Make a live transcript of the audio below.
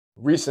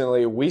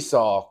Recently, we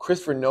saw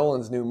Christopher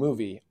Nolan's new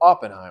movie,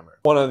 Oppenheimer,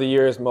 one of the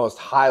year's most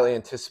highly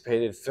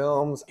anticipated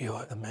films. You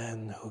are the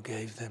man who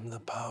gave them the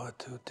power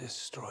to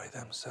destroy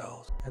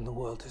themselves, and the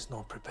world is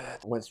not prepared.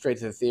 Went straight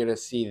to the theater to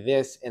see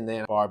this and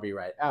then Barbie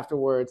right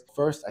afterwards.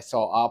 First, I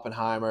saw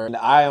Oppenheimer, and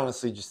I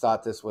honestly just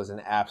thought this was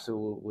an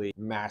absolutely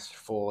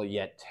masterful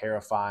yet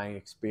terrifying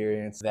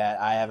experience that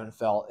I haven't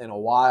felt in a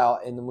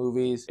while in the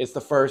movies. It's the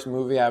first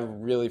movie I've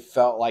really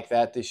felt like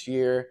that this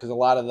year, because a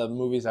lot of the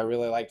movies I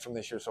really liked from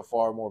this year so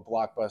far are more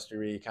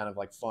blockbuster-y, kind of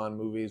like fun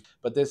movies,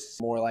 but this is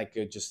more like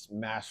a just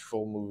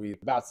masterful movie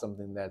about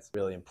something that's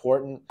really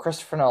important.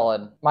 Christopher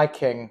Nolan, my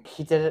king,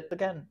 he did it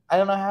again. I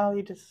don't know how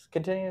he just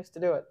continues to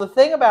do it. The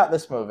thing about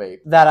this movie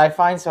that I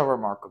find so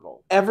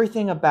remarkable,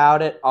 everything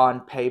about it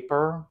on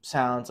paper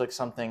sounds like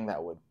something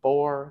that would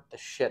bore the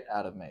shit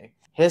out of me.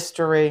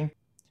 History,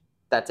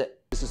 that's it.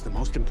 This is the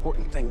most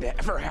important thing to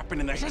ever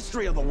happen in the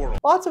history of the world.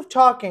 Lots of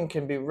talking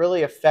can be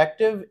really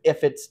effective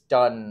if it's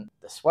done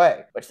this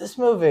way. But this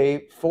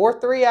movie,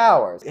 for 3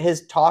 hours,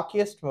 his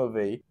talkiest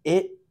movie,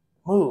 it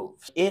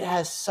moves. It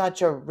has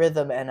such a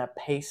rhythm and a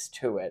pace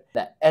to it.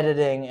 The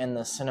editing and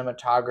the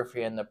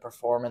cinematography and the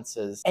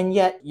performances. And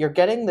yet you're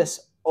getting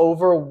this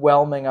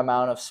overwhelming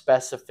amount of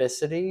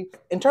specificity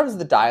in terms of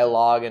the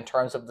dialogue, in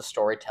terms of the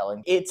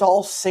storytelling. It's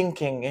all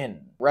sinking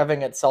in,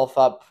 revving itself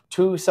up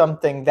to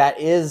something that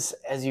is,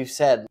 as you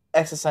said,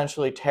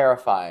 existentially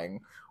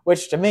terrifying,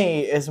 which to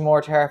me is more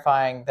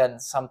terrifying than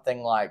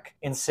something like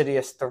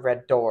Insidious: The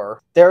Red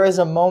Door. There is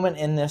a moment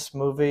in this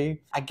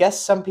movie, I guess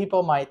some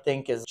people might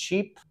think is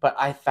cheap, but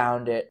I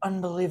found it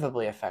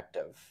unbelievably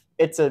effective.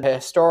 It's a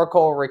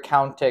historical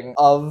recounting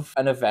of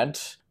an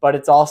event, but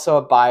it's also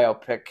a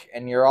biopic,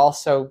 and you're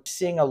also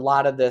seeing a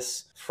lot of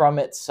this from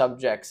its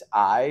subject's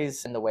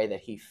eyes and the way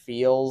that he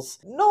feels.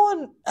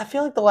 Nolan, I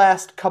feel like the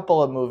last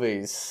couple of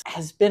movies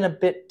has been a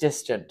bit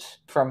distant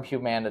from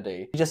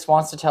humanity. He just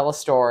wants to tell a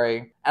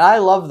story, and I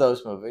love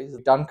those movies.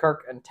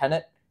 Dunkirk and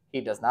Tenet, he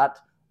does not.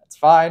 That's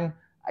fine.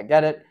 I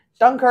get it.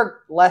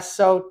 Dunkirk, less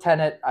so.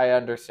 Tenet, I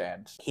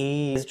understand.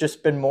 He's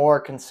just been more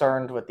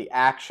concerned with the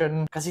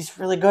action because he's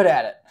really good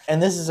at it. And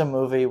this is a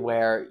movie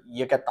where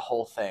you get the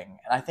whole thing.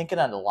 And I think in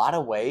a lot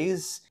of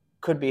ways,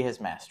 could be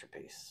his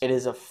masterpiece. It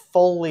is a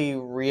fully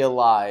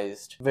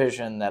realized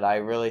vision that I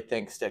really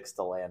think sticks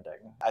the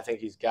landing. I think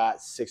he's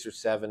got 6 or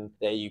 7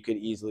 that you could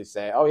easily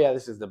say, oh yeah,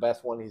 this is the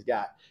best one he's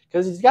got.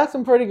 Because he's got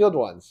some pretty good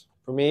ones.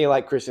 For me,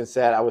 like Christian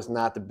said, I was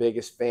not the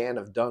biggest fan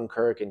of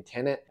Dunkirk and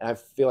Tenet, and I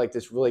feel like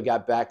this really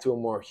got back to a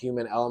more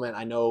human element.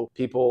 I know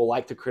people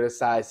like to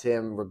criticize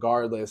him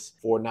regardless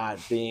for not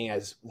being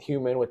as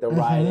human with the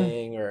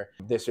writing or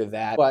this or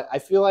that, but I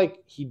feel like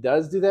he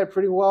does do that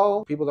pretty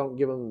well. People don't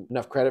give him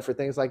enough credit for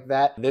things like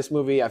that. This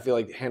movie, I feel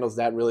like, handles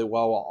that really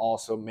well while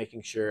also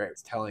making sure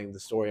it's telling the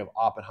story of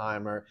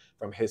Oppenheimer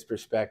from his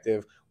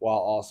perspective, while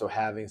also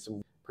having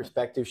some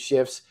perspective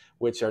shifts,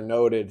 which are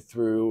noted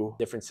through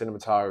different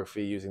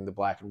cinematography, using the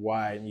black and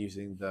white and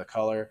using the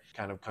color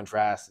kind of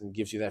contrast, and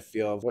gives you that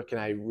feel of what can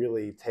I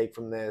really take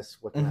from this?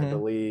 What can I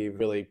believe?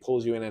 Really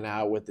pulls you in and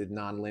out with the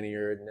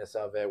non-linearness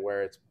of it,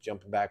 where it's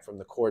jumping back from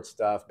the court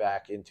stuff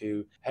back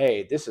into,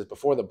 hey, this is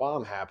before the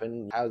bomb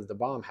happened. How did the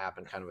bomb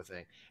happen? Kind of a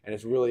thing. And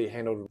it's really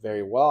handled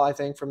very well, I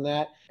think, from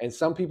that. And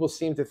some people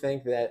seem to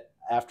think that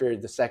after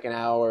the second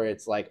hour,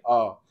 it's like,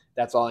 oh,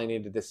 that's all I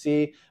needed to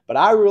see. But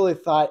I really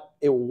thought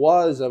it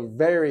was a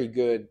very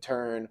good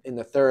turn in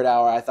the third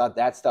hour. I thought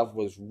that stuff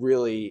was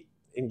really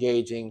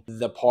engaging.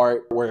 The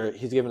part where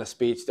he's giving a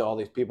speech to all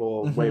these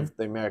people, wave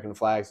the American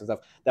flags and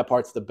stuff, that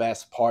part's the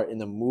best part in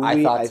the movie.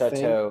 I thought so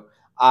too.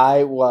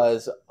 I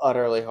was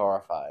utterly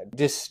horrified,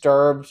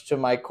 disturbed to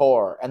my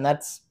core, and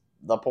that's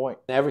the point.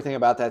 Everything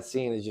about that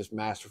scene is just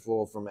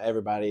masterful from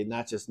everybody,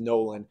 not just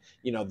Nolan,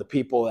 you know, the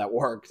people that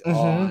worked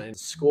on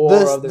score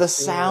of the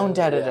sound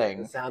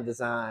editing, the sound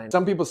design.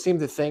 Some people seem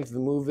to think the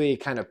movie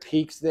kind of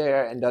peaks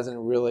there and doesn't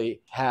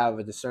really have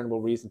a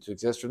discernible reason to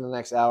exist for the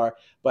next hour.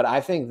 But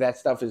I think that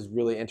stuff is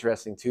really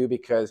interesting too,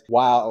 because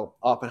while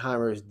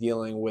Oppenheimer is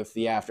dealing with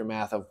the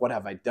aftermath of what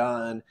have I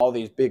done, all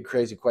these big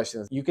crazy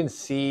questions, you can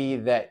see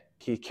that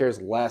he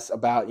cares less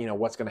about, you know,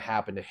 what's going to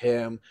happen to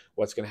him,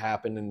 what's going to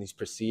happen in these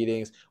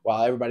proceedings,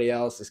 while everybody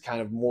else is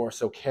kind of more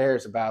so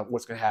cares about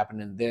what's going to happen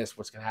in this,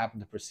 what's going to happen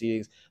to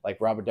proceedings.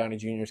 Like Robert Downey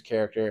Jr.'s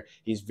character,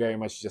 he's very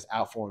much just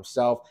out for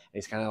himself.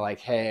 And he's kind of like,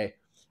 hey,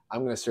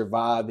 I'm going to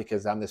survive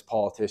because I'm this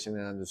politician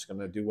and I'm just going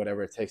to do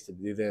whatever it takes to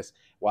do this.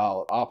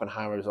 While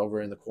Oppenheimer's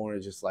over in the corner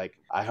just like,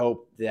 I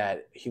hope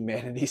that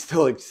humanity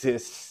still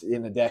exists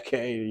in a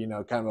decade, you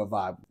know, kind of a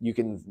vibe. You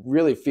can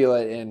really feel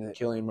it in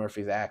Cillian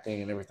Murphy's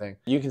acting and everything.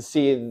 You can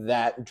see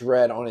that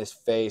dread on his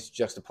face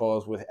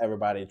juxtaposed with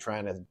everybody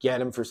trying to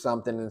get him for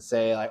something and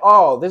say like,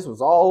 oh, this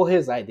was all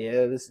his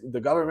idea.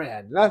 The government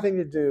had nothing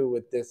to do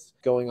with this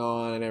going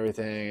on and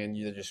everything. And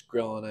you're just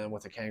grilling him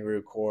with a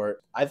kangaroo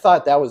court. I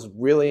thought that was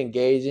really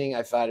engaging.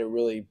 I thought it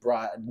really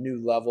brought a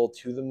new level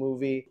to the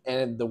movie,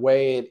 and the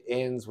way it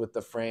ends with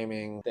the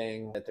framing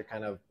thing that they're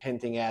kind of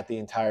hinting at the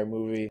entire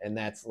movie, and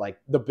that's like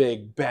the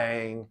big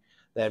bang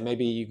that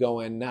maybe you go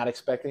in not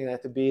expecting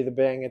that to be the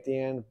bang at the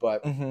end,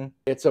 but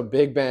it's a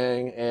big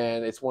bang,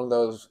 and it's one of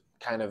those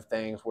kind of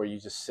things where you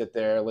just sit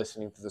there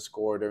listening to the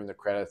score during the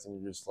credits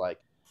and you're just like,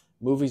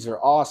 movies are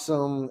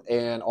awesome,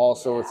 and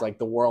also it's like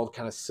the world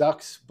kind of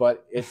sucks,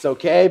 but it's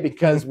okay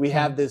because we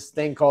have this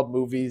thing called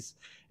movies,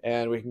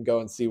 and we can go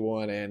and see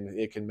one, and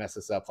it can mess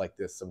us up like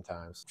this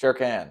sometimes. Sure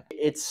can.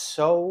 It's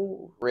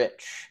so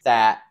rich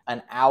that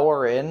an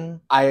hour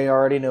in, I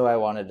already knew I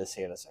wanted to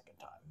see it a second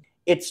time.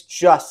 It's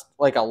just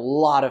like a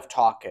lot of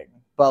talking,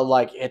 but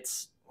like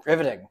it's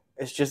riveting.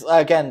 It's just,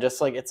 again,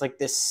 just like it's like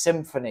this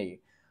symphony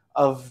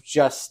of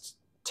just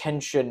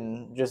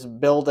tension, just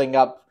building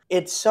up.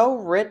 It's so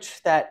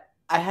rich that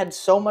I had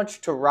so much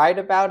to write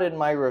about in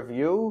my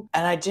review,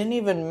 and I didn't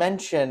even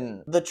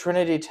mention the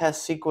Trinity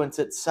test sequence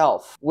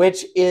itself,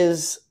 which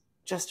is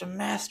just a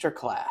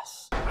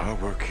masterclass. Our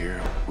work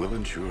here will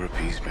ensure a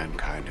peace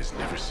mankind has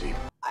never seen.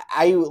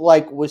 I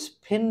like was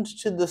pinned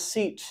to the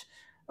seat,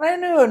 and I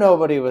knew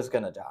nobody was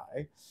gonna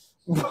die,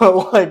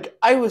 but like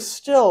I was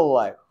still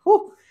like,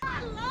 whew.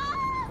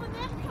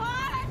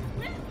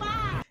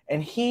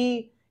 And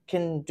he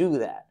can do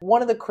that.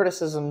 One of the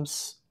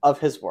criticisms of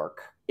his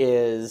work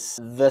is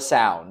the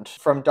sound.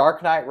 From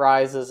Dark Knight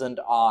Rises and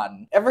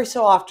on, every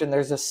so often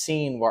there's a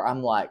scene where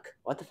I'm like,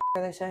 what the f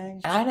are they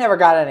saying? And I never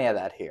got any of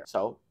that here,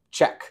 so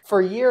check.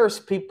 For years,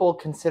 people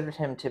considered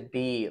him to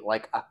be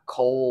like a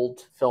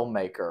cold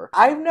filmmaker.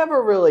 I've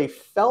never really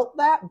felt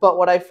that, but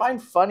what I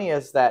find funny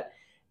is that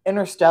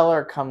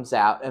Interstellar comes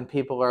out and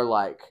people are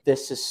like,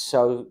 this is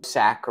so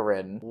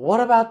saccharine.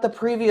 What about the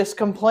previous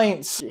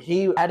complaints?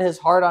 He had his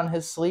heart on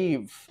his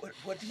sleeve.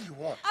 What do you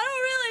want? I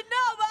don't really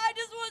know, but I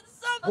just want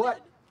something.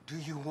 What do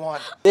you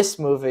want? This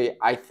movie,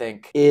 I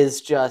think,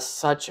 is just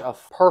such a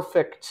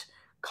perfect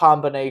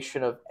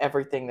combination of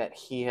everything that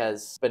he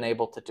has been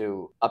able to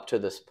do up to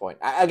this point.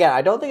 Again,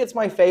 I don't think it's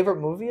my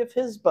favorite movie of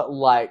his, but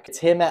like, it's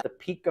him at the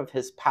peak of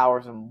his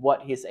powers and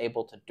what he's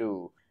able to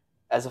do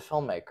as a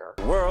filmmaker.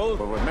 The world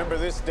will remember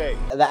this day.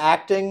 The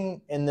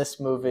acting in this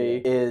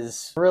movie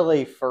is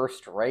really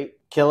first rate.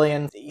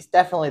 Cillian, he's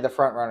definitely the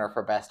front runner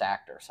for Best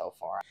Actor so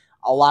far.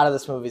 A lot of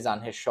this movie's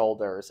on his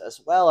shoulders,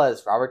 as well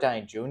as Robert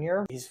Downey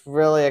Jr. He's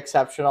really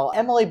exceptional.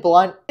 Emily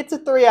Blunt, it's a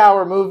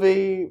 3-hour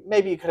movie.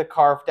 Maybe you could have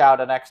carved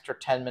out an extra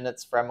 10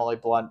 minutes for Emily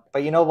Blunt.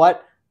 But you know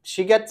what?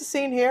 She gets a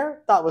scene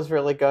here. Thought was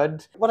really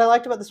good. What I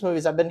liked about this movie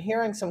is I've been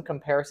hearing some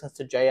comparisons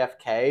to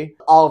JFK.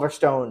 Oliver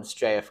Stone's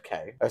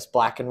JFK. There's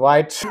black and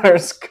white,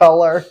 there's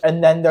color,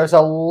 and then there's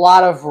a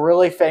lot of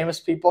really famous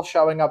people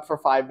showing up for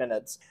 5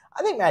 minutes.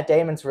 I think Matt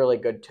Damon's really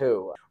good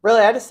too. Really,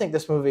 I just think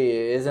this movie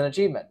is an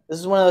achievement. This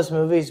is one of those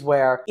movies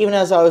where, even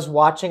as I was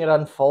watching it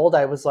unfold,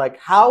 I was like,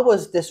 how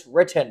was this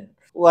written?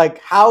 Like,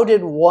 how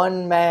did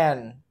one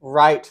man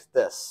write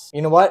this?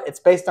 You know what?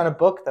 It's based on a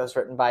book that was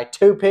written by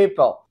 2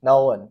 people.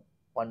 Nolan.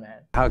 One man.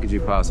 How could you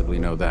possibly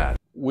know that?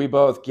 We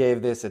both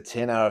gave this a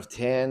 10 out of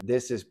 10.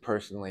 This is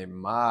personally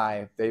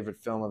my favorite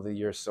film of the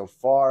year so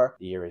far.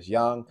 The year is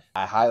young.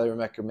 I highly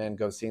recommend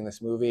go seeing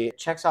this movie. It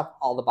checks off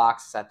all the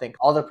boxes. I think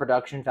all the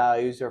production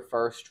values are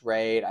first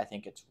rate. I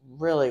think it's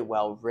really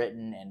well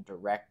written and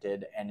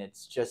directed, and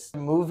it's just a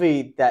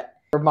movie that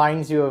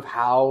reminds you of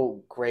how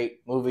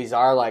great movies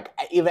are. Like,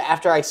 even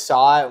after I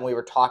saw it and we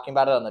were talking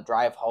about it on the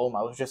drive home,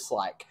 I was just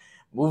like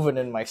moving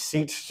in my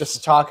seat,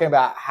 just talking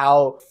about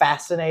how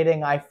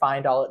fascinating I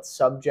find all its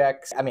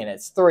subjects. I mean,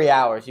 it's 3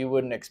 hours. You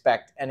wouldn't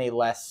expect any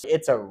less.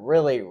 It's a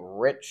really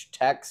rich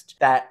text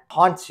that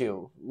haunts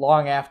you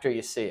long after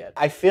you see it.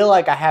 I feel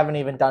like I haven't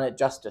even done it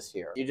justice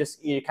here.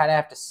 You kind of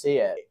have to see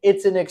it.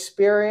 It's an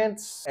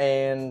experience,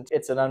 and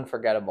it's an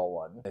unforgettable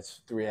one.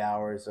 It's 3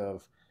 hours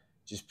of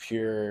just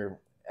pure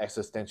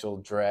existential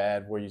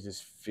dread where you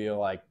just feel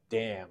like,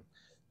 damn,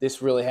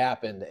 this really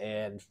happened,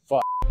 and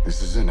fuck.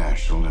 This is a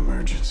national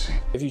emergency.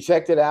 If you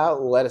checked it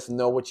out, let us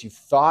know what you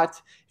thought.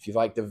 If you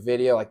liked the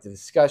video, like the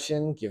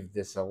discussion, give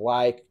this a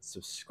like,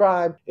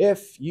 subscribe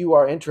if you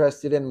are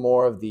interested in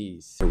more of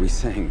these. Are we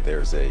saying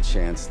there's a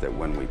chance that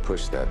when we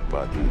push that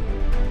button,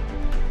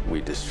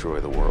 we destroy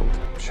the world?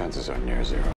 Chances are near zero.